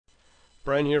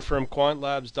Brian here from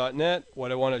quantlabs.net.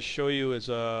 What I want to show you is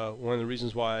one of the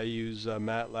reasons why I use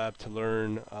Matlab to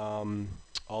learn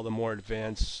all the more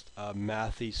advanced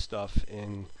mathy stuff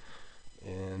in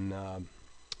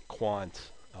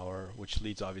quant, which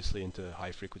leads obviously into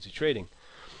high frequency trading.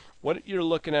 What you're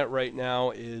looking at right now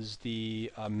is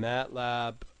the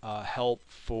Matlab help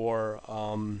for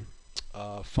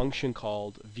a function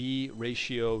called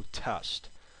v-ratio test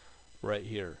right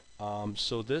here.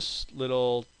 So this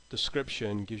little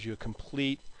description gives you a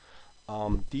complete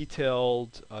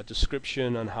detailed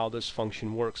description on how this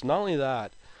function works. Not only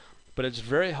that, but it's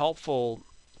very helpful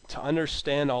to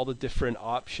understand all the different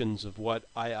options of what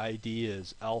IID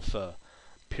is, alpha,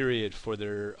 period, for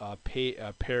their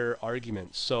pair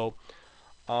arguments. So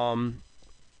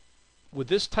with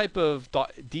this type of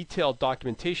detailed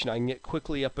documentation, I can get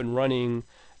quickly up and running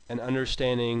and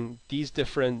understanding these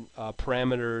different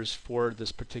parameters for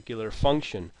this particular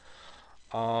function.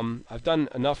 I've done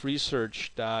enough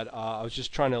research that I was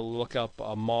just trying to look up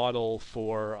a model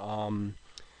for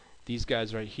these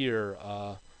guys right here,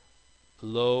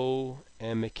 Lowe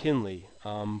and McKinley,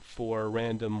 for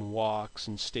random walks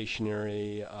and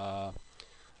stationary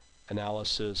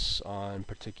analysis on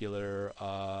particular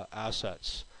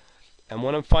assets. And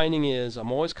what I'm finding is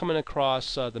I'm always coming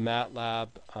across the Matlab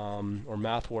or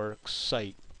Mathworks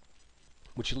site,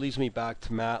 which leads me back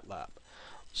to Matlab.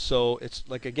 So it's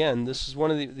like, again, this is one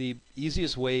of the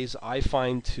easiest ways I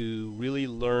find to really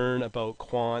learn about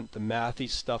quant, the mathy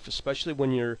stuff, especially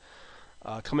when you're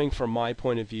coming from my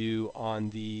point of view on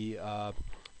the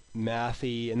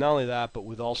mathy, and not only that, but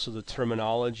with also the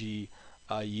terminology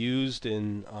used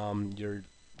in your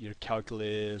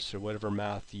calculus or whatever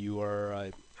math you are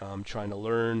trying to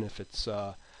learn. If it's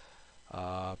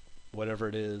whatever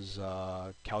it is,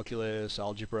 calculus,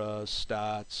 algebra,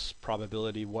 stats,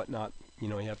 probability, whatnot. You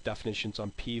know, you have definitions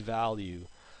on p-value,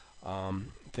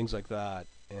 things like that,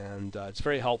 and it's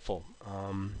very helpful.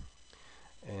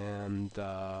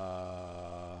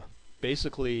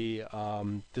 Basically,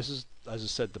 this is, as I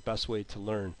said, the best way to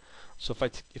learn. So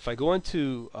if I go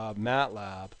into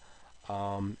Matlab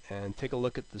and take a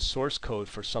look at the source code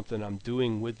for something I'm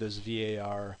doing with this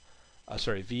VA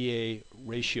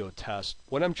ratio test,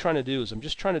 what I'm trying to do is I'm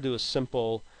just trying to do a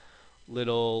simple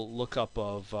little lookup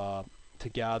of to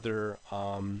gather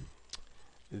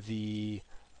the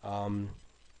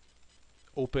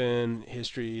open,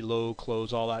 history, low,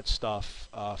 close, all that stuff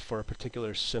for a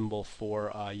particular symbol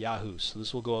for Yahoo. So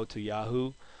this will go out to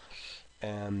Yahoo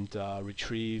and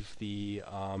retrieve the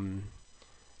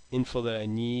info that I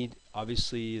need.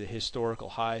 Obviously the historical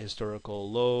high, historical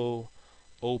low,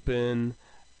 open,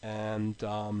 and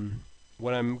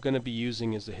what I'm going to be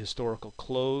using is the historical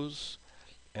close,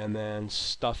 and then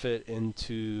stuff it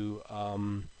into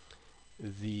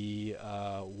the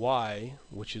Y,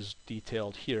 which is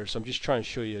detailed here. So I'm just trying to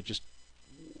show you just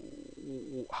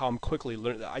how I'm quickly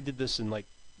learning. I did this in like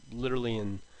literally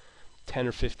in 10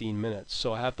 or 15 minutes.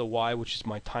 So I have the Y, which is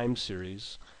my time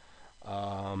series.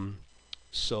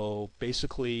 So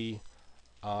basically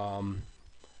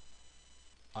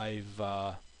I've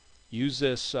used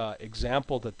this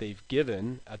example that they've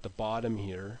given at the bottom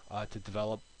here to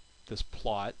develop this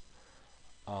plot.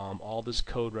 All this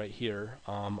code right here,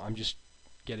 I'm just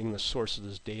getting the source of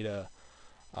this data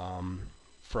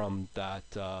from that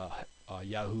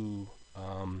Yahoo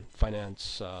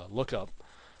Finance lookup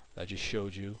that I just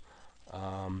showed you,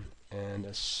 and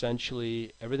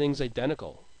essentially everything's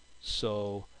identical.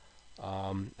 So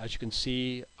as you can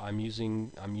see, I'm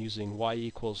using y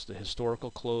equals the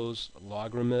historical close,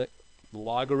 logarithmic,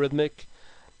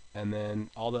 and then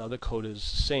all the other code is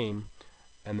the same,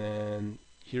 and then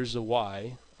here's the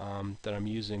y that I'm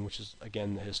using, which is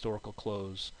again the historical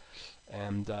close,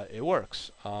 and it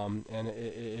works. And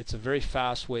it's a very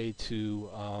fast way to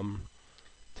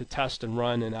test and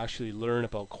run and actually learn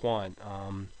about quant,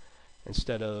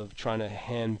 instead of trying to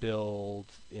hand build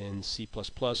in C++,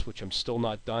 which I'm still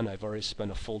not done. I've already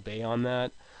spent a full day on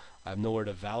that. I have nowhere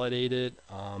to validate it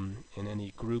in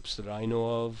any groups that I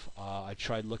know of. I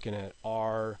tried looking at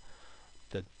R.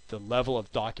 The level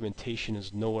of documentation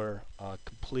is nowhere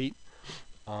complete.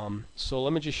 So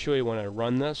let me just show you when I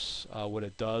run this what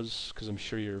it does, because I'm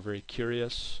sure you're very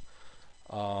curious.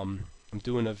 I'm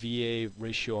doing a VA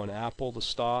ratio on Apple, the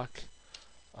stock.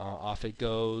 Off it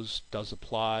goes, does a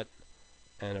plot,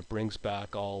 and it brings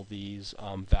back all these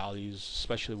values,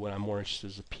 especially when I'm more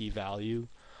interested in the p-value,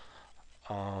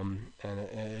 and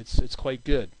it's quite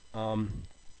good.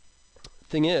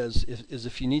 Thing is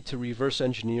if you need to reverse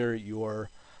engineer your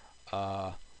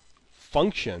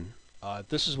function,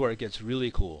 this is where it gets really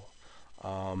cool.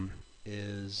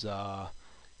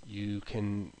 You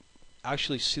can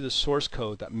actually see the source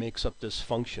code that makes up this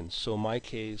function. So in my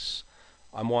case,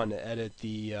 I'm wanting to edit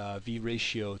the V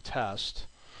ratio test.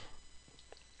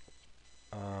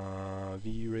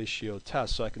 V ratio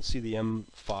test, so I can see the M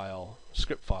file,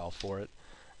 script file for it,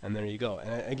 and there you go.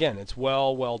 And again, it's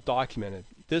well documented.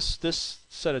 This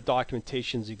set of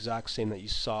documentation is the exact same that you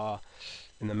saw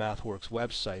in the Mathworks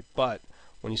website, but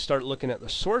when you start looking at the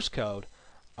source code,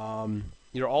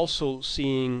 you're also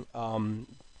seeing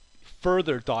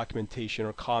further documentation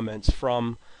or comments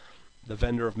from the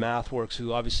vendor of Mathworks,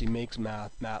 who obviously makes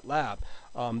Matlab.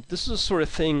 This is the sort of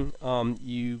thing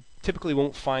you typically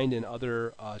won't find in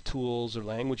other tools or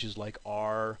languages like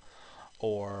R,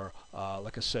 or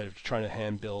like I said, if you're trying to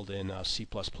hand build in C++.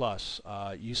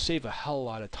 You save a hell of a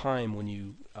lot of time when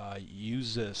you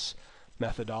use this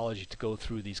methodology to go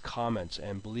through these comments,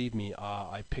 and believe me,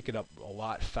 I pick it up a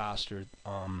lot faster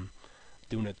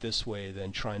doing it this way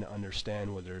than trying to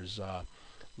understand where there's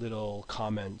little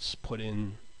comments put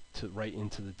in right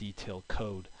into the detailed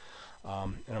code.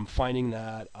 And I'm finding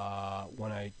that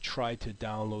when I try to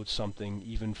download something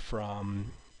even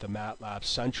from the Matlab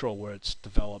Central, where it's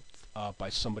developed by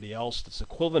somebody else that's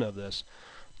equivalent of this,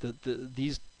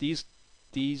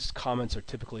 these comments are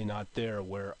typically not there,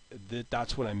 where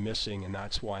that's what I'm missing, and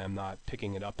that's why I'm not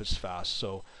picking it up as fast.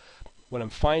 So what I'm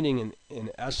finding in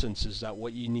essence is that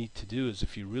what you need to do is,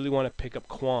 if you really want to pick up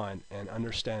quant and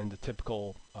understand the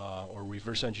typical or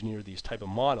reverse engineer these type of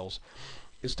models,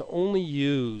 is to only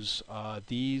use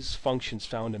these functions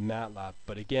found in Matlab.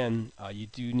 But again, you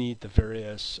do need the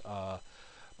various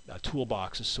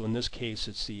toolboxes. So in this case,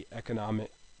 it's the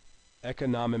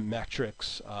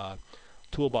econometrics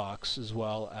toolbox, as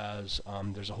well as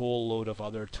there's a whole load of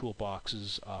other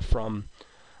toolboxes from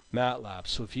Matlab.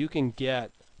 So if you can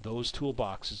get those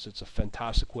toolboxes, it's a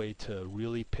fantastic way to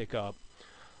really pick up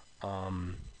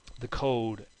the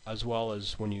code, as well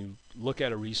as when you look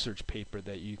at a research paper,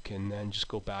 that you can then just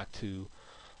go back to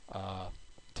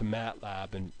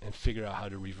Matlab and figure out how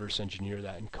to reverse engineer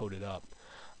that and code it up.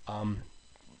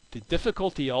 The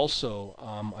difficulty also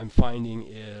I'm finding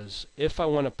is, if I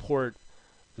want to port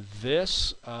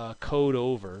this code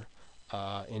over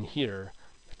in here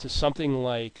to something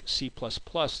like C++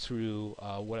 through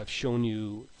what I've shown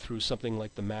you through something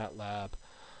like the Matlab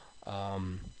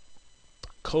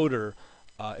coder,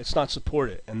 it's not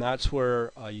supported, and that's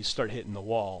where you start hitting the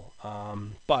wall.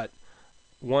 But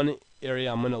one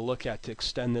area I'm going to look at to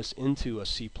extend this into a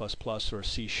C++ or a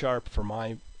C# for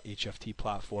my HFT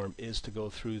platform is to go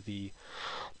through the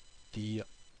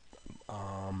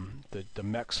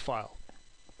MEX file,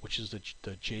 which is the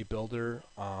JBuilder.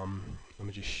 Let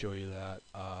me just show you that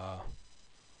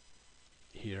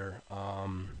here.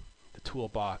 The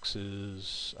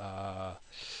toolboxes,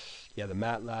 yeah, the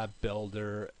Matlab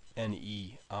builder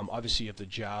NE. Obviously, you have the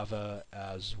Java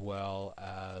as well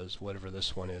as whatever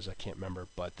this one is. I can't remember,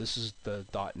 but this is the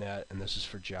 .NET, and this is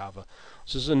for Java.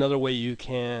 So this is another way you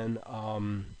can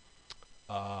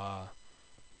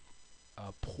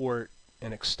port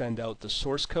and extend out the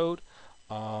source code.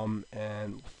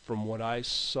 And from what I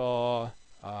saw,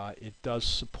 it does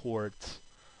support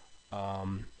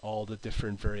all the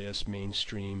different various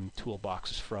mainstream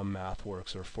toolboxes from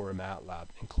Mathworks or for Matlab,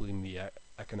 including the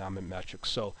econometrics.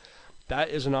 So that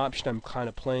is an option I'm kind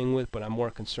of playing with, but I'm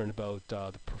more concerned about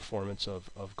the performance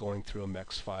of going through a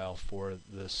MEX file for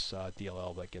this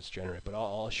DLL that gets generated. But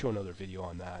I'll show another video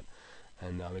on that,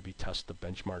 and maybe test the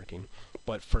benchmarking.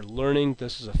 But for learning,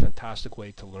 this is a fantastic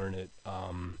way to learn it,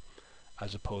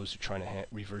 as opposed to trying to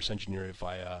reverse engineer it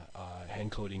via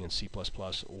hand coding in C++,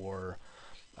 or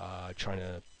trying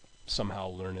to somehow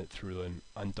learn it through an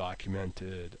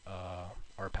undocumented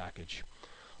R package.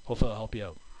 Hopefully I'll help you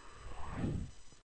out.